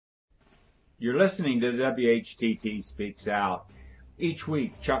You're listening to WHTT Speaks Out. Each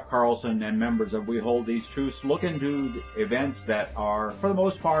week, Chuck Carlson and members of We Hold These Truths look into events that are, for the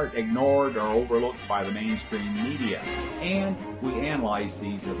most part, ignored or overlooked by the mainstream media. And we analyze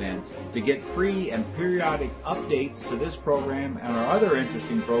these events. To get free and periodic updates to this program and our other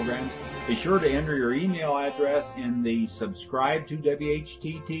interesting programs, be sure to enter your email address in the Subscribe to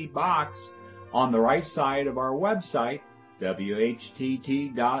WHTT box on the right side of our website,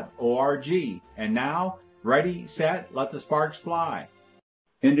 WHTT.org. And now, ready, set, let the sparks fly.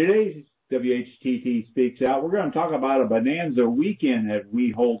 In today's WHTT Speaks Out, we're going to talk about a bonanza weekend at We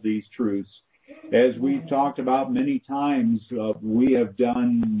Hold These Truths. As we've talked about many times, we have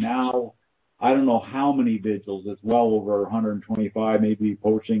done now, I don't know how many vigils. It's well over 125, maybe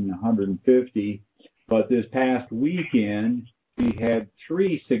approaching 150. But this past weekend, we had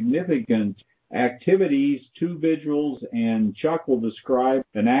 3 significant activities, 2 vigils, and Chuck will describe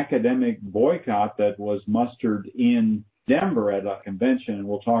an academic boycott that was mustered in Denver at a convention, and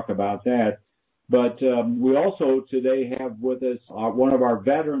we'll talk about that. But we also today have with us one of our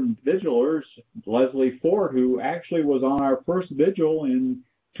veteran vigilers, Leslie Ford, who actually was on our first vigil in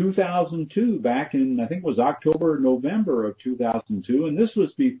 2002, back in, I think it was October, November of 2002, and this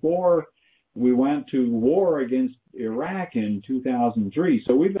was before we went to war against Iraq in 2003.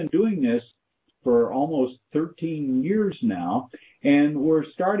 So we've been doing this for almost 13 years now, and we're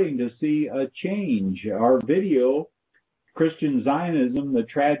starting to see a change. Our video, Christian Zionism, The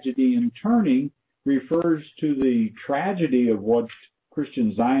Tragedy in Turning, refers to the tragedy of what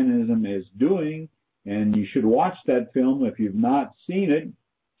Christian Zionism is doing, and you should watch that film if you've not seen it.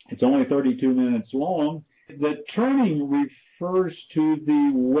 It's only 32 minutes long. The turning refers to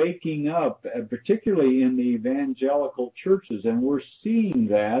the waking up, particularly in the evangelical churches, and we're seeing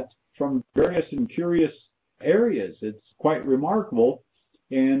that from various and curious areas. It's quite remarkable.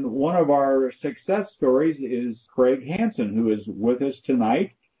 And one of our success stories is Craig Hansen, who is with us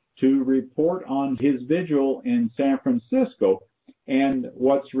tonight to report on his vigil in San Francisco. And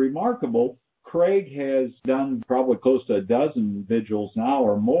what's remarkable, Craig has done probably close to a dozen vigils now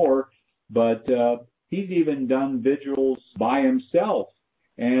or more, but he's even done vigils by himself,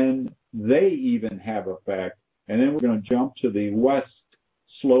 and they even have effect. And then we're going to jump to the west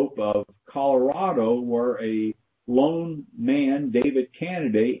slope of Colorado, where a lone man, David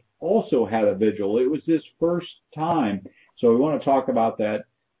Candidate, also had a vigil. It was his first time. So we want to talk about that.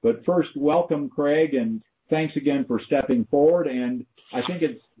 But first, welcome, Craig, and thanks again for stepping forward. And I think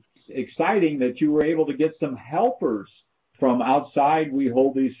it's exciting that you were able to get some helpers from outside We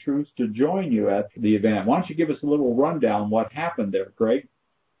Hold These Truths to join you at the event. Why don't you give us a little rundown what happened there, Craig?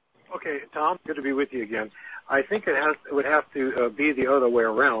 Okay, Tom, good to be with you again. I think it would have to be the other way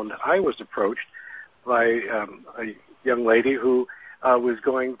around. I was approached by a young lady who was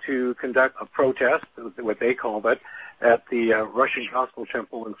going to conduct a protest, what they called it, at the Russian Gospel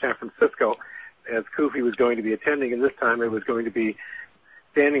Temple in San Francisco, as Kufi was going to be attending, and this time it was going to be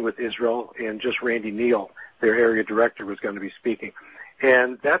Standing with Israel, and just Randy Neal, their area director, was going to be speaking.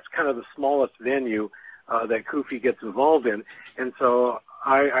 And that's kind of the smallest venue that Kufi gets involved in, and so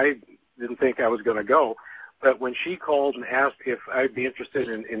I didn't think I was going to go. But when she called and asked if I'd be interested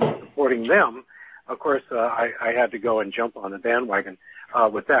in supporting them, of course, I had to go and jump on the bandwagon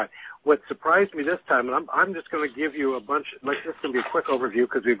with that. What surprised me this time, and I'm just going to give you a bunch, like this is going to be a quick overview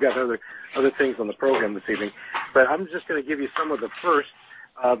because we've got other things on the program this evening, but I'm just going to give you some of the first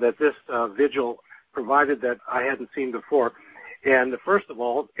that this vigil provided that I hadn't seen before. And first of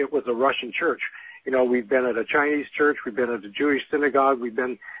all, it was a Russian church. You know, we've been at a Chinese church, we've been at a Jewish synagogue, we've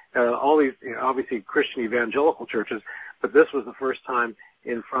been all these, obviously, Christian evangelical churches, but this was the first time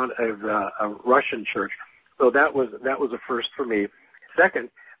in front of a Russian church. So that was a first for me. Second,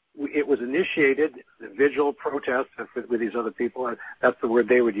 it was initiated, the vigil protest with these other people, that's the word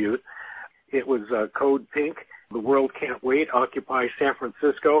they would use. It was Code Pink, The World Can't Wait, Occupy San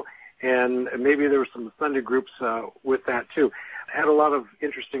Francisco, and maybe there were some Sunday groups with that too. It had a lot of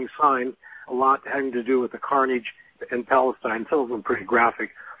interesting signs, a lot having to do with the carnage in Palestine, some of them pretty graphic.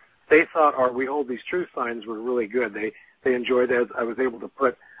 They thought our We Hold These Truth signs were really good. They enjoyed that. I was able to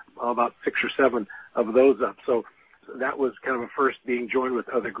put about 6 or 7 of those up. So that was kind of a first, being joined with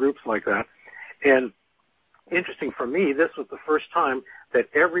other groups like that. And interesting for me, this was the first time that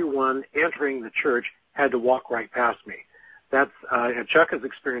everyone entering the church had to walk right past me. That's Chuck has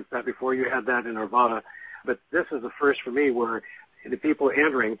experienced that before. You had that in Arvada. But this is the first for me where the people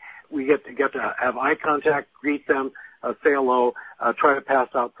entering, we get to have eye contact, greet them, say hello, try to pass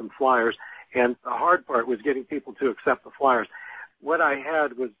out some flyers. And the hard part was getting people to accept the flyers. What I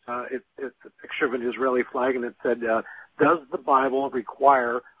had was it's a picture of an Israeli flag, and it said, does the Bible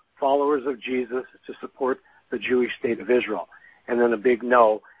require followers of Jesus to support the Jewish state of Israel. And then a big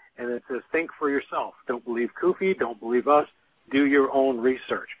no. And it says, think for yourself. Don't believe CUFI. Don't believe us. Do your own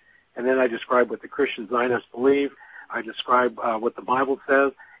research. And then I describe what the Christian Zionists believe. I describe what the Bible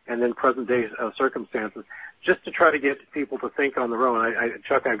says, and then present-day circumstances, just to try to get people to think on their own.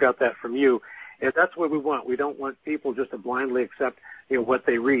 Chuck, I got that from you. And that's what we want. We don't want people just to blindly accept what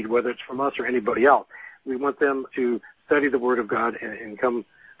they read, whether it's from us or anybody else. We want them to study the Word of God and come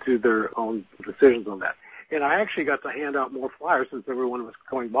to their own decisions on that. And I actually got to hand out more flyers since everyone was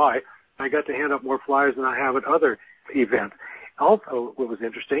going by. I got to hand out more flyers than I have at other events. Also, what was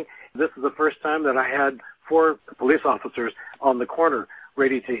interesting, this is the first time that I had 4 police officers on the corner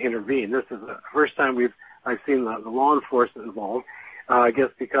ready to intervene. This is the first time I've seen the law enforcement involved. I guess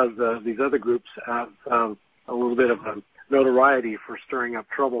because these other groups have a little bit of a notoriety for stirring up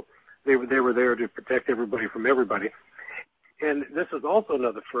trouble. They were there to protect everybody from everybody. And this is also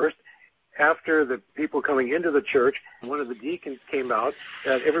another first. After the people coming into the church, one of the deacons came out,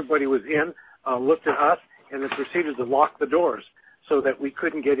 everybody was in, looked at us, and then proceeded to lock the doors so that we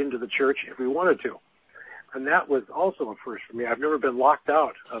couldn't get into the church if we wanted to. And that was also a first for me. I've never been locked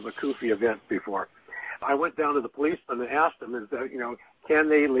out of a CUFI event before. I went down to the policeman and asked them, can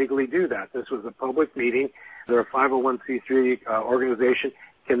they legally do that? This was a public meeting. They're a 501c3 organization.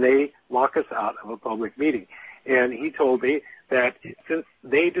 Can they lock us out of a public meeting? And he told me that since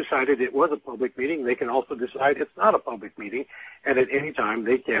they decided it was a public meeting, they can also decide it's not a public meeting, and at any time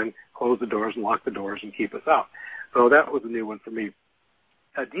they can close the doors and lock the doors and keep us out. So that was a new one for me.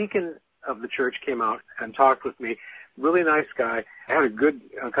 A deacon of the church came out and talked with me. Really nice guy. I had a good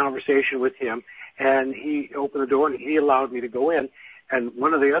conversation with him, and he opened the door and he allowed me to go in. And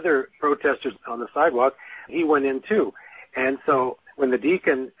one of the other protesters on the sidewalk, he went in too. And so when the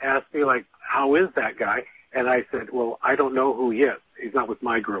deacon asked me, how is that guy? And I said, well, I don't know who he is. He's not with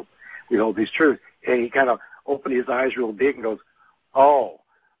my group. We hold these truths. And he kind of opened his eyes real big and goes, oh,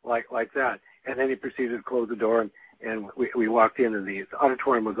 like that. And then he proceeded to close the door, and we walked in, and the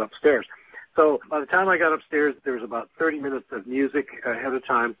auditorium was upstairs. So by the time I got upstairs, there was about 30 minutes of music ahead of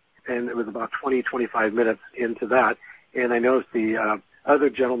time, and it was about 20, 25 minutes into that. And I noticed the other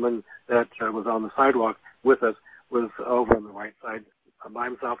gentleman that was on the sidewalk with us was over on the right side by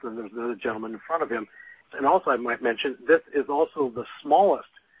himself, and there was another gentleman in front of him. And also I might mention, this is also the smallest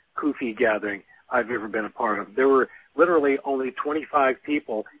CUFI gathering I've ever been a part of. There were literally only 25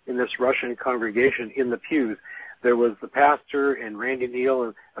 people in this Russian congregation in the pews. There was the pastor and Randy Neal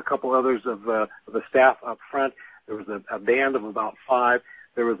and a couple others of the staff up front. There was a band of about 5.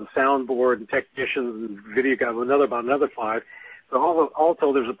 There was a soundboard and technicians and video guys, about another 5. So all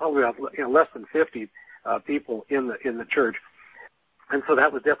told, there's probably less than 50 people in the church. And so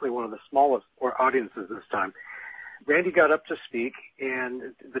that was definitely one of the smallest audiences this time. Randy got up to speak,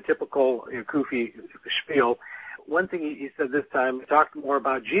 and the typical CUFI spiel. One thing he said this time, talked more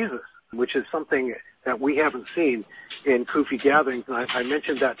about Jesus, which is something that we haven't seen in CUFI gatherings. And I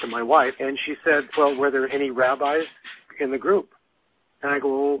mentioned that to my wife, and she said, well, were there any rabbis in the group? And I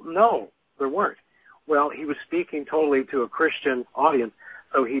go, well, no, there weren't. Well, he was speaking totally to a Christian audience,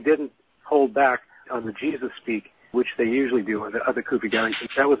 so he didn't hold back on the Jesus speak, which they usually do at the other CUFI gatherings.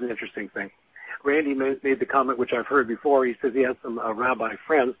 That was an interesting thing. Randy made the comment, which I've heard before. He says he has some rabbi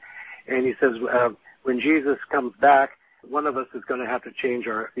friends, and he says when Jesus comes back, one of us is going to have to change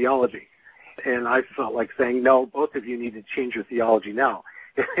our theology. And I felt like saying, no, both of you need to change your theology now.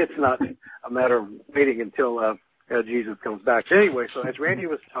 It's not a matter of waiting until Jesus comes back. Anyway, so as Randy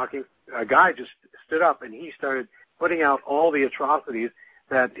was talking, a guy just stood up, and he started putting out all the atrocities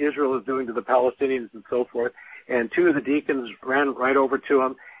that Israel is doing to the Palestinians and so forth. And 2 of the deacons ran right over to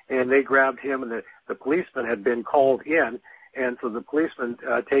him, and they grabbed him, and the policeman had been called in, and so the policeman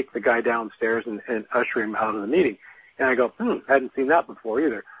take the guy downstairs and usher him out of the meeting. And I go, hadn't seen that before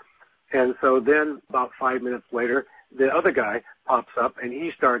either. And so then about 5 minutes later, the other guy pops up, and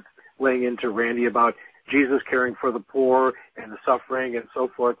he starts laying into Randy about Jesus caring for the poor and the suffering and so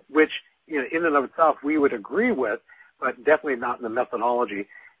forth, which in and of itself we would agree with, but definitely not in the methodology.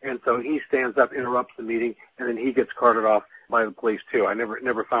 And so he stands up, interrupts the meeting, and then he gets carted off by the police too. I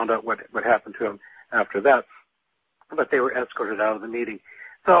never found out what happened to him after that, but they were escorted out of the meeting.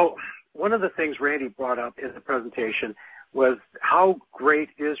 So one of the things Randy brought up in the presentation was how great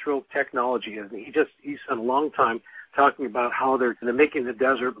Israel technology is. And he spent a long time talking about how they're making the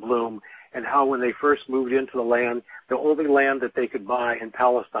desert bloom, and how when they first moved into the land, the only land that they could buy in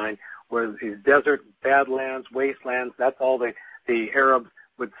Palestine was these desert badlands, wastelands. That's all the Arabs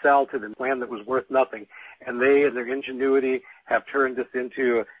would sell to the land that was worth nothing. And they, in their ingenuity, have turned this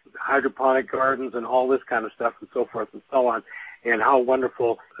into hydroponic gardens and all this kind of stuff and so forth and so on. and how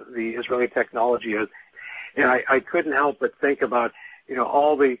wonderful the Israeli technology is. And I couldn't help but think about,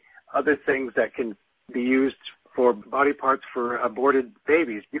 all the other things that can be used for body parts for aborted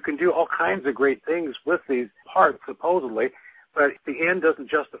babies. You can do all kinds of great things with these parts, supposedly, but the end doesn't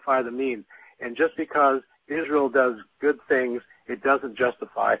justify the means. And just because Israel does good things, it doesn't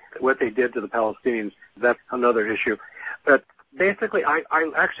justify what they did to the Palestinians. That's another issue. But basically, I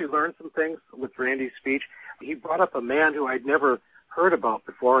actually learned some things with Randy's speech. He brought up a man who I'd never heard about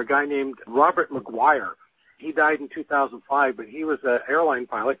before, a guy named Robert McGuire. He died in 2005, but he was an airline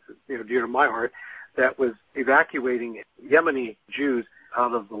pilot, dear to my heart, that was evacuating Yemeni Jews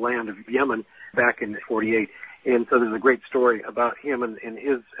out of the land of Yemen back in 48. And so there's a great story about him and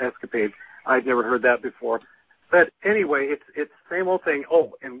his escapades. I'd never heard that before. But anyway, it's the same old thing.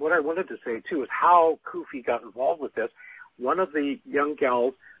 Oh, and what I wanted to say, too, is how CUFI got involved with this. One of the young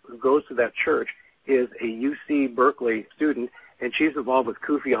gals who goes to that church is a UC Berkeley student, and she's involved with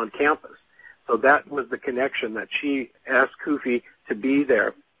CUFI on campus. So that was the connection that she asked CUFI to be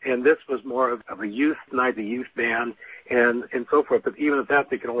there. And this was more of a youth night, a youth band, and so forth. But even at that,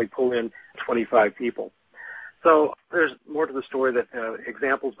 they could only pull in 25 people. So there's more to the story, that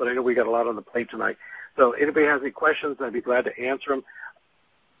examples, but I know we got a lot on the plate tonight. So anybody has any questions, I'd be glad to answer them.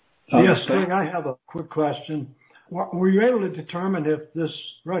 Yes, Greg, I have a quick question. Were you able to determine if this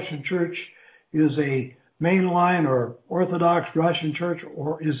Russian church is a mainline or Orthodox Russian church,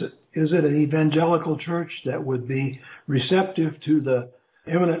 or is it an evangelical church that would be receptive to the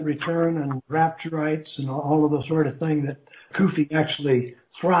imminent return and rapturites and all of the sort of thing that CUFI actually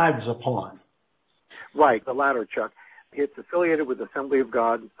thrives upon? Right, the latter, Chuck. It's affiliated with Assembly of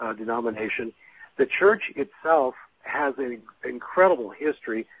God denomination. The church itself has an incredible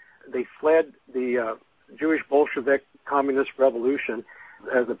history. They fled the Jewish Bolshevik Communist Revolution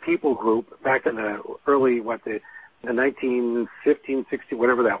as a people group back in the early, the 1915, 16,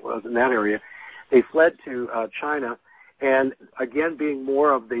 whatever that was, in that area. They fled to China, and again, being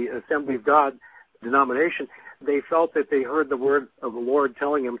more of the Assembly of God denomination, they felt that they heard the word of the Lord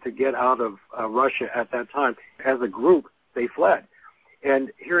telling them to get out of Russia at that time. As a group, they fled.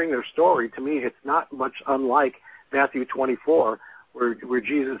 And hearing their story, to me, it's not much unlike Matthew 24, where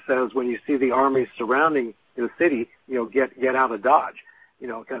Jesus says, when you see the armies surrounding the city, get out of Dodge,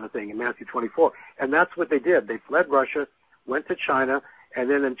 kind of thing, in Matthew 24. And that's what they did. They fled Russia, went to China, and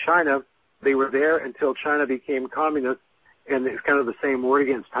then in China, they were there until China became communist, and it's kind of the same word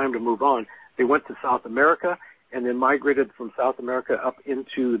again, it's time to move on. They went to South America, and then migrated from South America up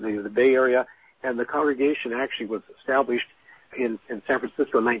into the Bay Area, and the congregation actually was established in San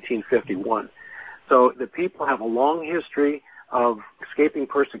Francisco in 1951. So the people have a long history of escaping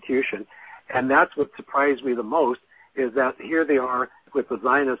persecution, and that's what surprised me the most, is that here they are with the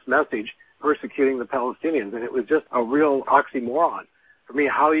Zionist message persecuting the Palestinians, and it was just a real oxymoron for me,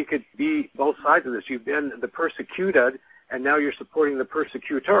 how you could be both sides of this. You've been the persecuted, and now you're supporting the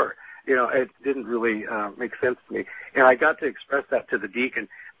persecutor. It didn't really make sense to me. And I got to express that to the deacon.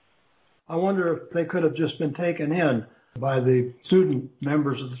 I wonder if they could have just been taken in by the student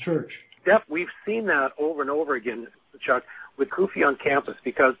members of the church. We've seen that over and over again, Chuck, with CUFI on campus,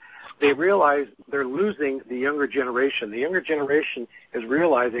 because they realize they're losing the younger generation. The younger generation is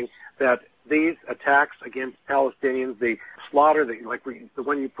realizing that these attacks against Palestinians, the slaughter, the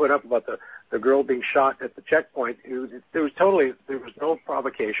one you put up about the girl being shot at the checkpoint, there was no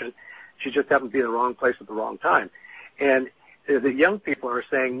provocation. She just happened to be in the wrong place at the wrong time. And the young people are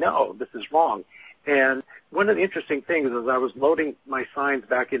saying, no, this is wrong. And one of the interesting things is, I was loading my signs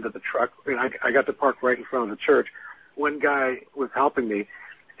back into the truck, and I got to park right in front of the church. One guy was helping me,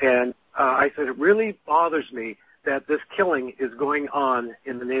 and I said, it really bothers me that this killing is going on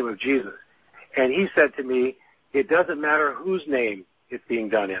in the name of Jesus. And he said to me, it doesn't matter whose name it's being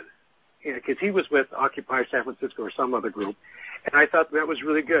done in. Because he was with Occupy San Francisco or some other group. And I thought that was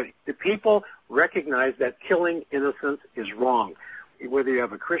really good. The people recognize that killing innocents is wrong. Whether you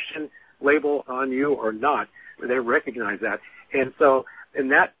have a Christian label on you or not, they recognize that. And so in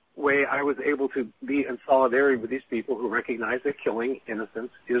that way, I was able to be in solidarity with these people who recognize that killing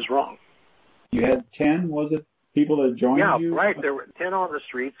innocents is wrong. You had 10, was it, people that joined you? Yeah, right. There were 10 on the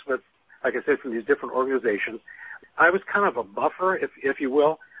streets with, like I said, from these different organizations. I was kind of a buffer, if you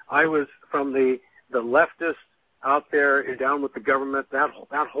will. I was from the leftist out there down with the government, that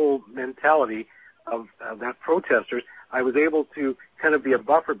whole mentality of that protesters. I was able to kind of be a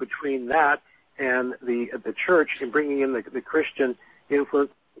buffer between that and the church in bringing in the Christian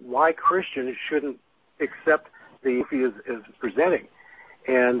influence. Why Christians shouldn't accept the he is presenting.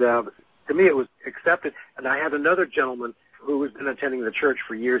 And to me, it was accepted. And I had another gentleman who has been attending the church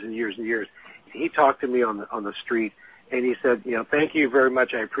for years and years and years. He talked to me on the street, And he said, thank you very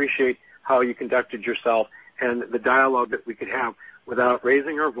much. I appreciate how you conducted yourself and the dialogue that we could have without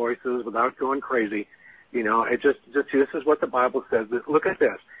raising our voices, without going crazy. It just this is what the Bible says. Look at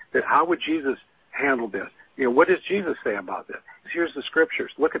this. That how would Jesus handle this? What does Jesus say about this? Here's the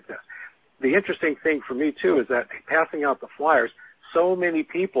scriptures. Look at this. The interesting thing for me, too, is that passing out the flyers, so many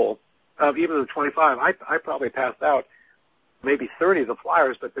people, even the 25, I probably passed out maybe 30 of the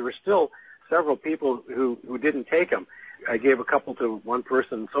flyers, but there were still several people who didn't take them. I gave a couple to one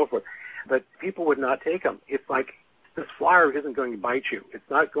person and so forth, but people would not take them. It's like this flyer isn't going to bite you. It's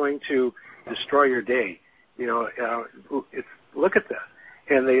not going to destroy your day. Look at this.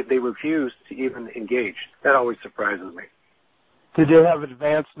 And they refused to even engage. That always surprises me. Did you have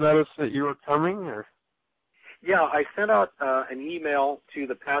advance notice that you were coming? Or? Yeah, I sent out an email to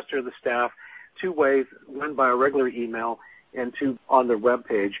the pastor of the staff 2 ways, one by a regular email and 2 on their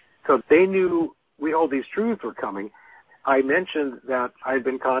webpage. So they knew We Hold These Truths were coming. I mentioned that I had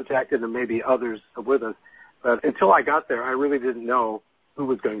been contacted and maybe others with us, but until I got there, I really didn't know who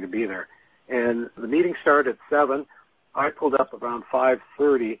was going to be there. And the meeting started at 7. I pulled up around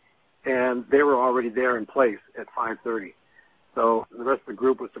 5:30, and they were already there in place at 5:30. So the rest of the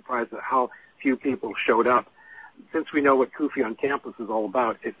group was surprised at how few people showed up. Since we know what CUFI on campus is all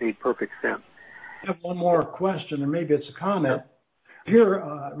about, it made perfect sense. I have one more question, and maybe it's a comment. Here,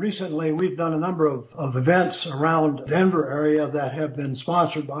 recently, we've done a number of events around the Denver area that have been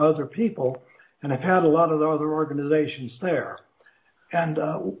sponsored by other people, and have had a lot of the other organizations there. And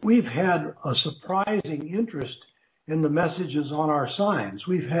we've had a surprising interest in the messages on our signs.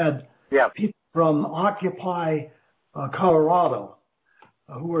 We've had people from Occupy Colorado,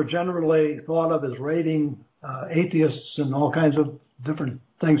 who are generally thought of as raiding atheists and all kinds of different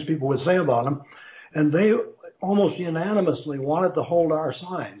things people would say about them. And they almost unanimously wanted to hold our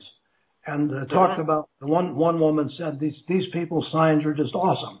signs. And talked about, one woman said, these people's signs are just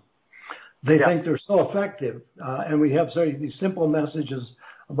awesome. They think they're so effective. And we have these simple messages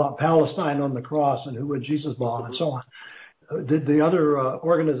about Palestine on the cross and who would Jesus bomb and so on. Did the other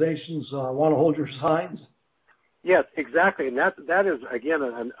organizations want to hold your signs? Yes, exactly. And that is,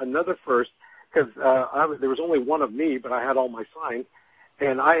 again, another first, because there was only one of me, but I had all my signs.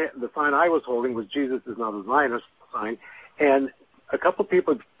 And the sign I was holding was Jesus is not a Zionist sign. And a couple of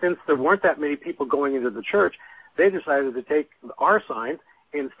people, since there weren't that many people going into the church, they decided to take our signs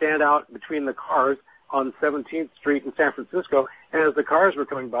and stand out between the cars on 17th Street in San Francisco. And as the cars were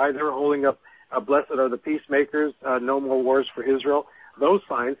coming by, they were holding up, blessed are the peacemakers, no more wars for Israel, those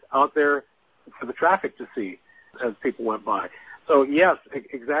signs out there for the traffic to see as people went by. So, yes,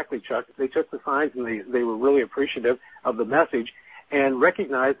 exactly, Chuck. They took the signs and they were really appreciative of the message and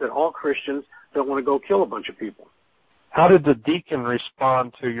recognized that all Christians don't want to go kill a bunch of people. How did the deacon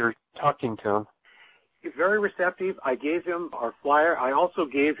respond to your talking to him? He's very receptive. I gave him our flyer. I also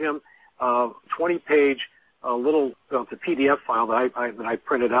gave him a 20-page little it's a PDF file that I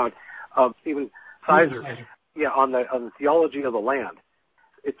printed out of Stephen Sizer, on the theology of the land.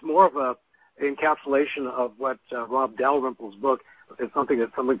 It's more of a encapsulation of what Rob Dalrymple's book is, something that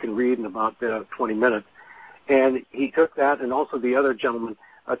someone can read in about 20 minutes. And he took that, and also the other gentleman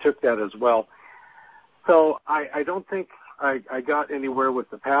took that as well. So I don't think I got anywhere with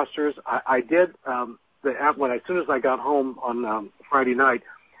the pastors. I did, as soon as I got home on Friday night,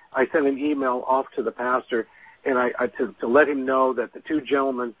 I sent an email off to the pastor and to let him know that the 2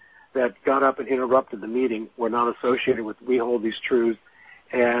 gentlemen that got up and interrupted the meeting were not associated with We Hold These Truths.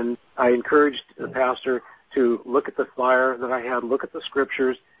 And I encouraged the pastor to look at the flyer that I had, look at the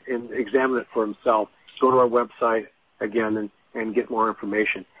scriptures, and examine it for himself. Go to our website again and get more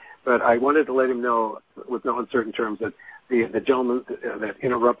information. But I wanted to let him know, with no uncertain terms, that the gentlemen that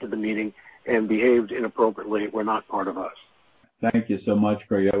interrupted the meeting and behaved inappropriately were not part of us. Thank you so much,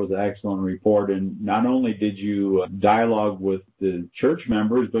 Craig. That was an excellent report. And not only did you dialogue with the church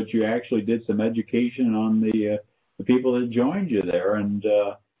members, but you actually did some education on the people that joined you there. And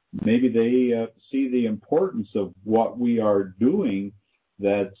maybe they see the importance of what we are doing,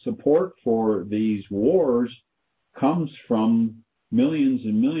 that support for these wars comes from millions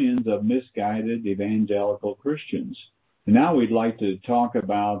and millions of misguided evangelical Christians. And now we'd like to talk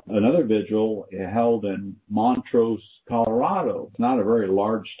about another vigil held in Montrose, Colorado. It's not a very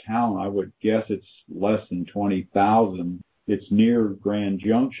large town. I would guess it's less than 20,000. It's near Grand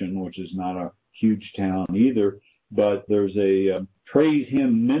Junction, which is not a huge town either. But there's a praise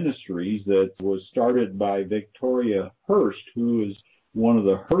hymn ministries that was started by Victoria Hurst, who is one of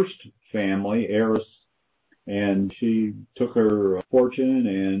the Hurst family, heiress, and she took her fortune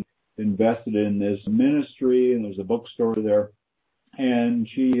and invested in this ministry, and there's a bookstore there, and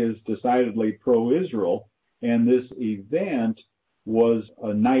she is decidedly pro-Israel, And this event was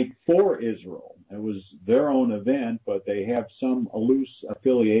a night for Israel. It was their own event, but they have some loose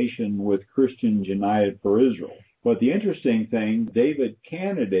affiliation with Christians United for Israel. But the interesting thing, David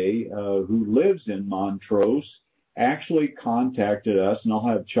Kennedy, who lives in Montrose, actually contacted us, and I'll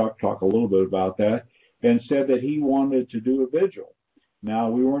have Chuck talk a little bit about that, and said that he wanted to do a vigil. Now,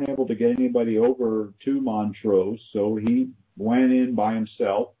 we weren't able to get anybody over to Montrose, so he went in by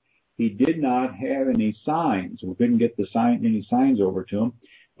himself. He did not have any signs. We couldn't get any signs over to him,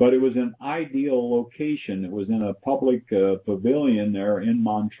 but it was an ideal location. It was in a public pavilion there in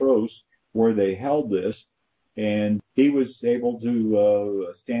Montrose where they held this, and he was able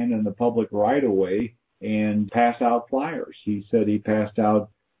to stand in the public right-of-way and pass out flyers. He said he passed out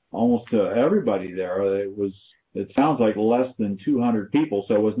almost to everybody there. It sounds like less than 200 people,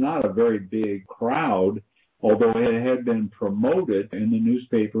 so it was not a very big crowd, although it had been promoted in the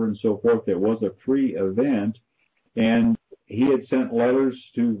newspaper and so forth. It was a free event, and he had sent letters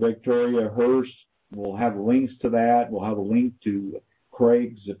to Victoria Hearst. We'll have links to that. We'll have a link to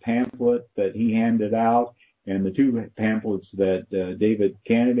Craig's pamphlet that he handed out, and the two pamphlets that David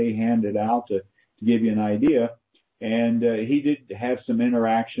Kennedy handed out to give you an idea. And he did have some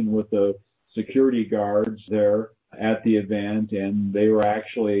interaction with the security guards there at the event, and they were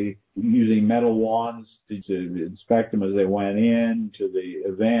actually using metal wands to inspect them as they went in to the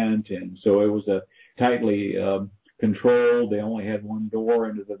event. And so it was a tightly controlled. They only had one door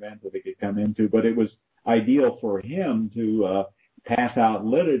into the event that they could come into, but it was ideal for him to pass out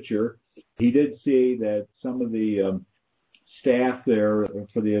literature. He did see that some of the staff there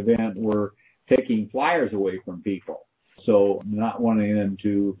for the event were taking flyers away from people, so not wanting them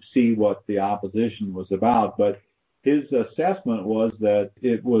to see what the opposition was about. But his assessment was that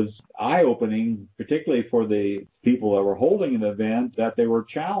it was eye-opening, particularly for the people that were holding an event, that they were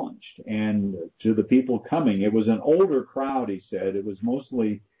challenged. And to the people coming, it was an older crowd, he said. It was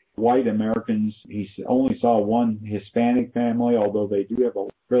mostly white Americans. He only saw one Hispanic family, although they do have a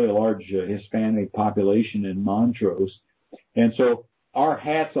fairly large Hispanic population in Montrose. And so our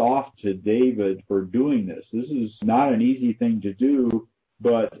hats off to David for doing this. This is not an easy thing to do,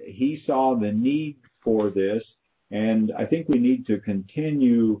 but he saw the need for this, and I think we need to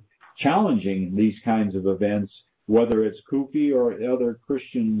continue challenging these kinds of events, whether it's CUFI or other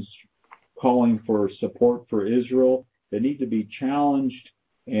Christians calling for support for Israel. They need to be challenged,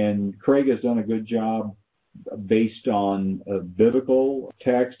 and Craig has done a good job based on biblical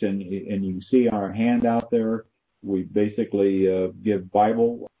text, and you can see our handout there. We basically give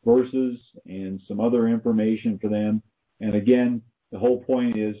Bible verses and some other information for them. And again, the whole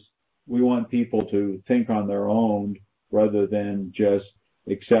point is we want people to think on their own rather than just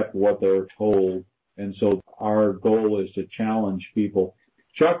accept what they're told. And so our goal is to challenge people.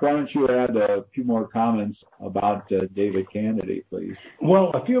 Chuck, why don't you add a few more comments about David Kennedy, please? Well,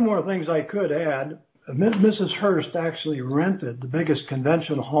 a few more things I could add. Mrs. Hearst actually rented the biggest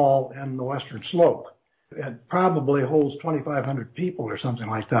convention hall in the Western Slope. It probably holds 2,500 people or something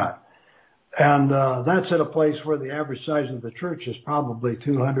like that. And that's at a place where the average size of the church is probably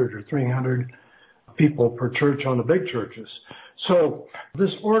 200 or 300 people per church on the big churches. So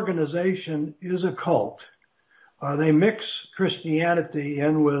this organization is a cult. They mix Christianity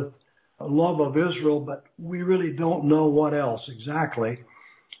in with a love of Israel, but we really don't know what else exactly.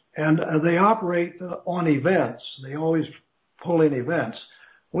 And they operate on events. They always pull in events.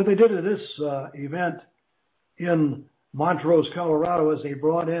 What they did at this event in Montrose, Colorado, is they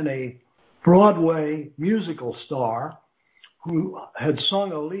brought in a Broadway musical star who had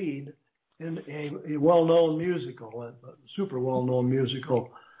sung a lead in a well-known musical, a super well-known musical,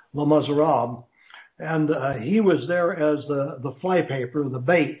 Les Miserables. And he was there as the flypaper, the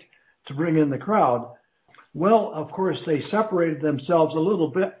bait, to bring in the crowd. Well, of course, they separated themselves a little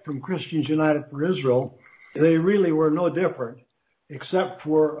bit from Christians United for Israel. They really were no different, except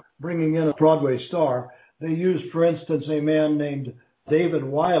for bringing in a Broadway star. They used, for instance, a man named David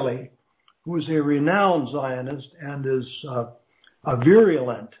Wiley, who is a renowned Zionist and is a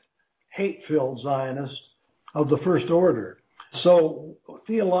virulent, hate-filled Zionist of the first order. So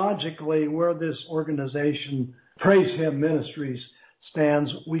theologically, where this organization, Praise Him Ministries,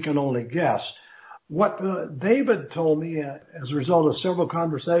 stands, we can only guess. What David told me as a result of several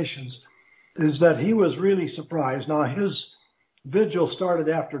conversations is that he was really surprised. Now, his vigil started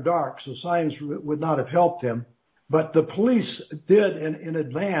after dark, so signs would not have helped him. But the police did, in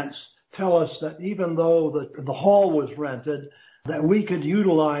advance, tell us that even though the hall was rented, that we could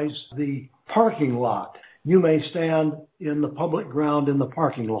utilize the parking lot. You may stand in the public ground in the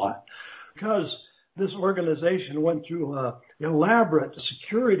parking lot. Because this organization went through elaborate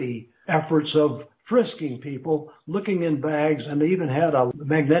security efforts of frisking people, looking in bags, and they even had a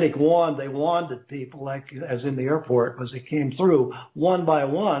magnetic wand. They wanded people, like as in the airport, as they came through, one by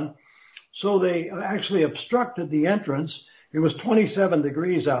one. So they actually obstructed the entrance. It was 27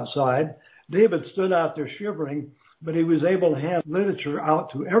 degrees outside. David stood out there shivering, but he was able to hand literature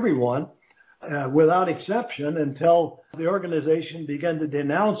out to everyone without exception until the organization began to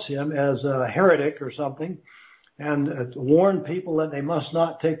denounce him as a heretic or something, and warned people that they must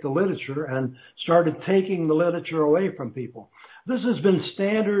not take the literature, and started taking the literature away from people. This has been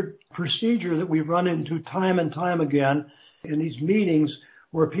standard procedure that we've run into time and time again in these meetings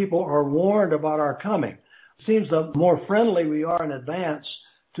where people are warned about our coming. It seems the more friendly we are in advance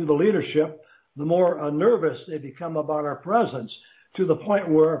to the leadership, the more nervous they become about our presence, to the point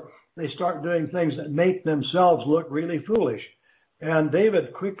where they start doing things that make themselves look really foolish. And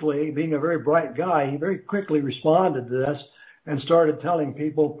David quickly, being a very bright guy, he very quickly responded to this and started telling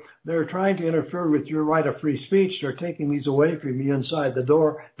people, they're trying to interfere with your right of free speech. They're taking these away from you inside the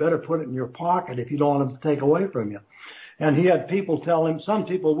door. Better put it in your pocket if you don't want them to take away from you. And he had people tell him, some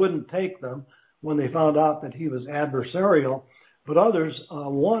people wouldn't take them when they found out that he was adversarial, but others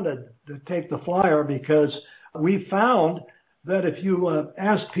wanted to take the flyer, because we found that if you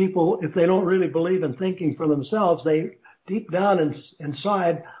ask people if they don't really believe in thinking for themselves, they deep down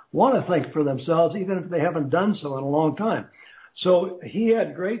inside want to think for themselves, even if they haven't done so in a long time. So he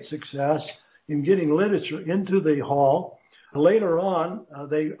had great success in getting literature into the hall. Later on,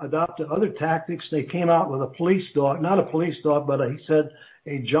 they adopted other tactics. They came out with a police dog, not a police dog, but he said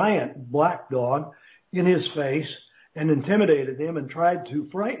a giant black dog in his face, and intimidated him and tried to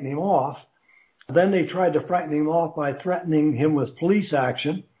frighten him off. Then they tried to frighten him off by threatening him with police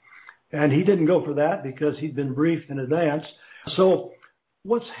action, and he didn't go for that because he'd been briefed in advance. So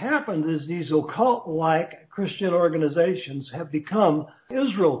what's happened is these occult-like Christian organizations have become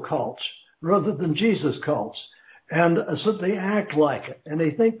Israel cults rather than Jesus cults. And so they act like it, and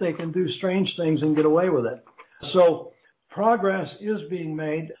they think they can do strange things and get away with it. So progress is being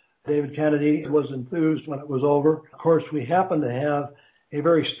made. David Kennedy was enthused when it was over. Of course, we happen to have a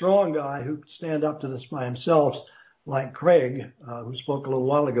very strong guy who could stand up to this by himself, like Craig, who spoke a little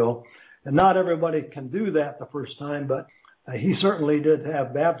while ago. And not everybody can do that the first time, but he certainly did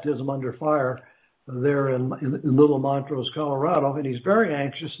have baptism under fire there in Little Montrose, Colorado. And he's very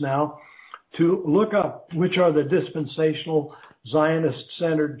anxious now to look up which are the dispensational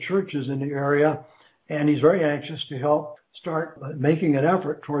Zionist-centered churches in the area. And he's very anxious to help start making an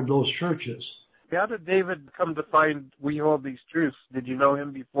effort toward those churches. How did David come to find We Hold These Truths? Did you know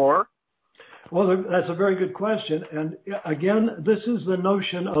him before? Well, that's a very good question. And again, this is the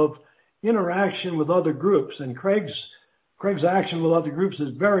notion of interaction with other groups. And Craig's action with other groups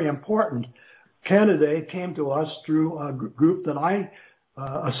is very important. Kennedy came to us through a group that I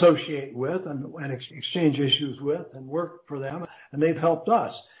associate with and exchange issues with and work for them, and they've helped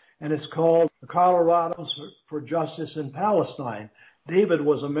us. And it's called the Colorados for Justice in Palestine. David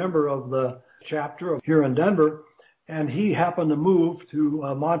was a member of the chapter here in Denver, and he happened to move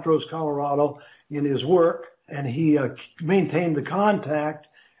to Montrose, Colorado in his work, and he maintained the contact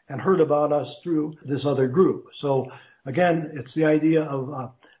and heard about us through this other group. So again, it's the idea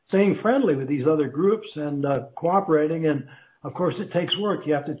of staying friendly with these other groups and cooperating. And of course, it takes work.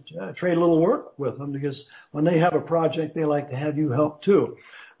 You have to trade a little work with them, because when they have a project, they like to have you help too.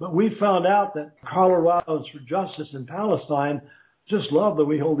 But we found out that Colorados for Justice in Palestine just love that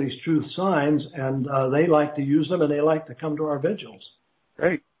We Hold These Truth signs, and they like to use them, and they like to come to our vigils.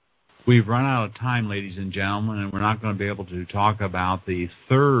 Great. We've run out of time, ladies and gentlemen, and we're not going to be able to talk about the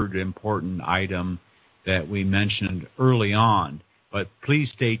third important item that we mentioned early on. But please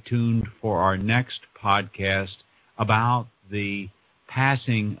stay tuned for our next podcast about the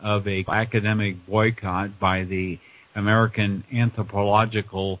passing of an academic boycott by the American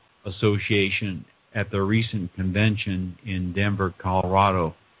Anthropological Association at the recent convention in Denver,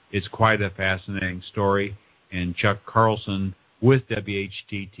 Colorado. It's quite a fascinating story, and Chuck Carlson with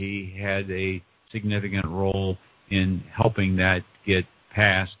WHTT had a significant role in helping that get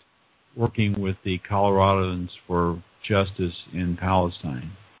passed, working with the Coloradans for Justice in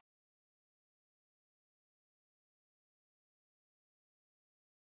Palestine.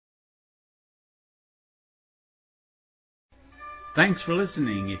 Thanks for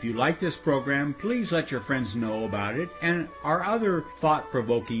listening. If you like this program, please let your friends know about it and our other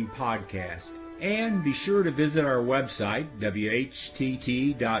thought-provoking podcasts. And be sure to visit our website,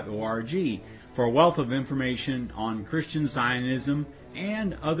 whtt.org, for a wealth of information on Christian Zionism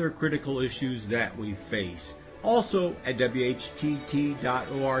and other critical issues that we face. Also, at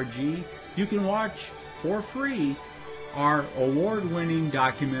whtt.org, you can watch for free our award-winning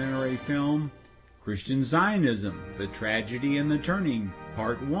documentary film, Christian Zionism, The Tragedy and the Turning,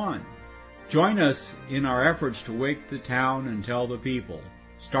 Part 1. Join us in our efforts to wake the town and tell the people.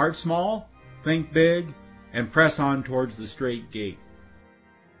 Start small, think big, and press on towards the straight gate.